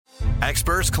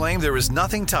Experts claim there is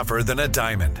nothing tougher than a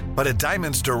diamond. But at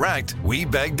Diamonds Direct, we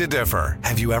beg to differ.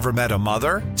 Have you ever met a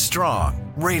mother?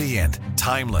 Strong, radiant,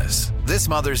 timeless. This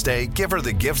Mother's Day, give her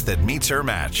the gift that meets her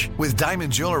match. With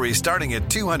diamond jewelry starting at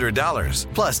 $200.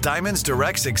 Plus Diamonds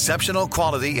Direct's exceptional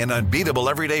quality and unbeatable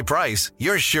everyday price,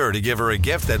 you're sure to give her a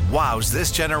gift that wows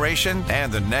this generation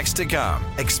and the next to come.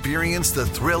 Experience the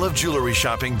thrill of jewelry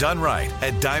shopping done right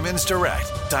at Diamonds Direct.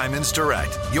 Diamonds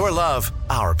Direct. Your love,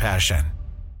 our passion.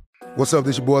 What's up,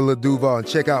 this your boy Lil Duval, and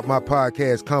check out my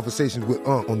podcast, Conversations with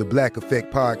Unc, on the Black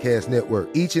Effect Podcast Network.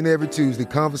 Each and every Tuesday,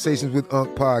 Conversations with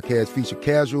Unc podcast feature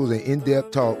casual and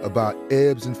in-depth talk about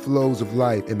ebbs and flows of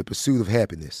life and the pursuit of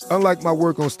happiness. Unlike my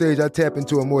work on stage, I tap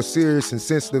into a more serious and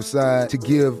sensitive side to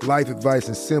give life advice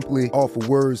and simply offer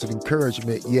words of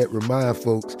encouragement, yet remind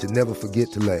folks to never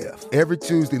forget to laugh. Every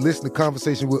Tuesday, listen to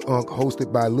Conversations with Unc,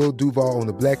 hosted by Lil Duval on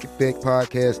the Black Effect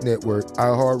Podcast Network,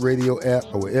 iHeartRadio app,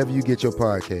 or wherever you get your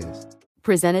podcasts.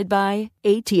 Presented by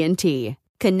AT&T.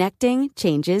 Connecting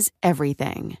changes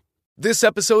everything. This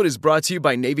episode is brought to you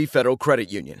by Navy Federal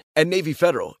Credit Union. At Navy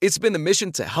Federal, it's been the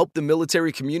mission to help the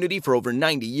military community for over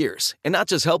 90 years. And not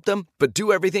just help them, but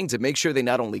do everything to make sure they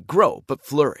not only grow, but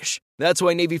flourish. That's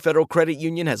why Navy Federal Credit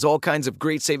Union has all kinds of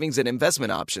great savings and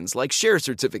investment options like share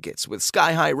certificates with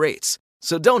sky-high rates.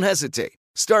 So don't hesitate.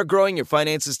 Start growing your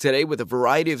finances today with a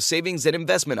variety of savings and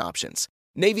investment options.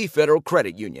 Navy Federal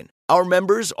Credit Union. Our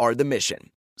members are the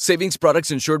mission. Savings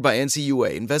products insured by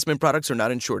NCUA. Investment products are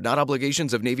not insured, not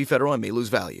obligations of Navy Federal and may lose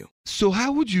value. So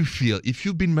how would you feel if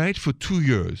you've been married for 2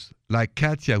 years, like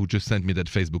Katya, who just sent me that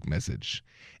Facebook message,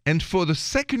 and for the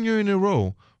second year in a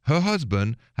row, her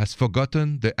husband has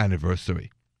forgotten the anniversary?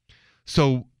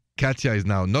 So Katya is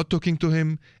now not talking to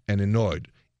him and annoyed.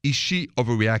 Is she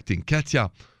overreacting? Katya,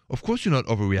 of course you're not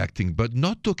overreacting, but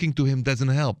not talking to him doesn't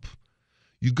help.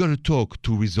 You got to talk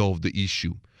to resolve the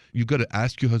issue. You got to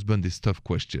ask your husband this tough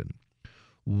question.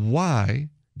 Why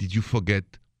did you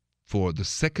forget for the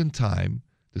second time,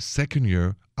 the second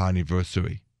year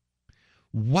anniversary?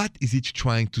 What is it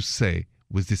trying to say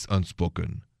with this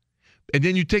unspoken? And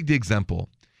then you take the example.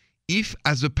 If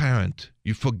as a parent,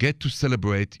 you forget to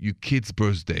celebrate your kid's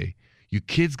birthday, your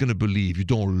kid's going to believe you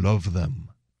don't love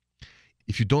them.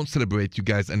 If you don't celebrate your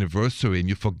guys' anniversary and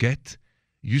you forget,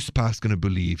 your spouse is going to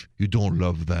believe you don't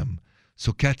love them.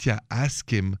 So Katya,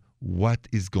 ask him what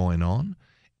is going on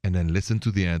and then listen to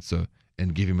the answer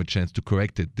and give him a chance to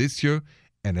correct it this year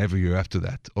and every year after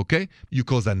that, okay? You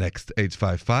call that next,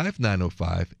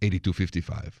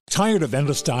 855-905-8255. Tired of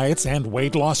endless diets and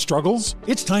weight loss struggles?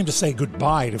 It's time to say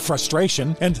goodbye to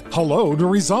frustration and hello to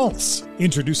results.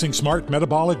 Introducing Smart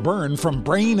Metabolic Burn from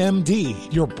Brain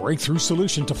MD, your breakthrough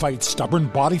solution to fight stubborn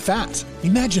body fat.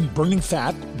 Imagine burning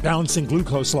fat, balancing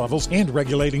glucose levels, and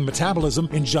regulating metabolism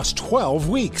in just 12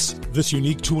 weeks. This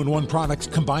unique 2-in-1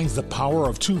 product combines the power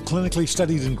of 2 clinically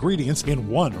studied ingredients in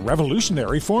one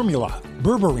revolutionary formula.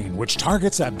 Berberine, which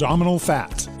targets abdominal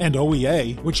fat, and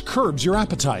OEA, which curbs your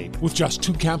appetite. With just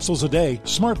 2 capsules a day,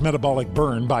 Smart Metabolic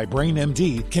Burn by Brain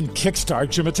MD can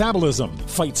kickstart your metabolism,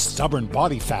 fight stubborn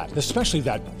body fat, especially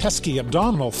that pesky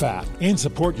abdominal fat, and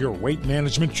support your weight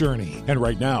management journey. And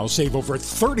right now, save over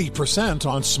 30%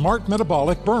 on Smart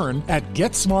Metabolic Burn at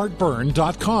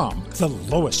GetSmartBurn.com. The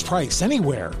lowest price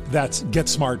anywhere. That's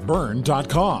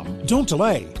GetSmartBurn.com. Don't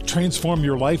delay. Transform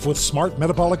your life with Smart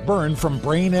Metabolic Burn from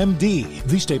Brain MD.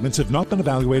 These statements have not been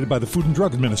evaluated by the Food and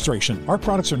Drug Administration. Our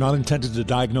products are not intended to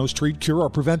diagnose, treat, cure, or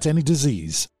prevent any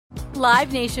disease.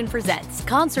 Live Nation presents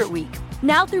Concert Week.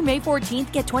 Now through May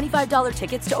 14th, get $25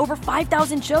 tickets to over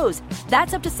 5,000 shows.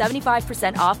 That's up to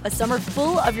 75% off a summer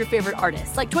full of your favorite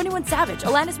artists like 21 Savage,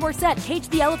 Alanis Morissette, Cage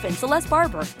the Elephant, Celeste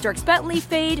Barber, Dierks Bentley,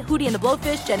 Fade, Hootie and the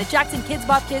Blowfish, Janet Jackson, Kids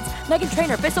Bop Kids, Meghan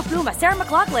Trainor, Bissell Pluma, Sarah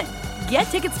McLachlan. Get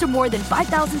tickets to more than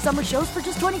 5,000 summer shows for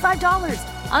just $25.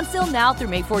 Until now through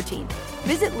May 14th.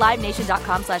 Visit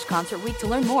LiveNation.com/Concert Week to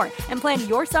learn more and plan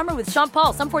your summer with Sean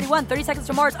Paul, Sum 41, 30 Seconds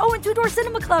to Mars, and Two Door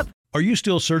Cinema Club. Are you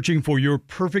still searching for your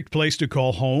perfect place to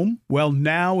call home? Well,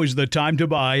 now is the time to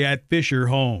buy at Fisher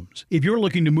Homes. If you're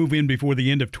looking to move in before the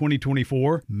end of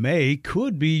 2024, May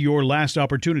could be your last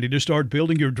opportunity to start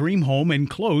building your dream home and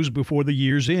close before the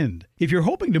year's end. If you're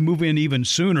hoping to move in even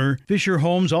sooner, Fisher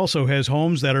Homes also has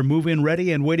homes that are move-in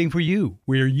ready and waiting for you,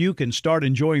 where you can start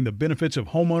enjoying the benefits of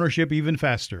homeownership even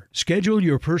faster. Schedule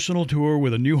your personal tour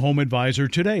with a new home advisor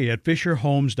today at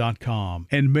FisherHomes.com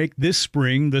and make this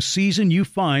spring the season you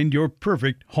find your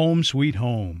perfect home sweet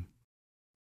home.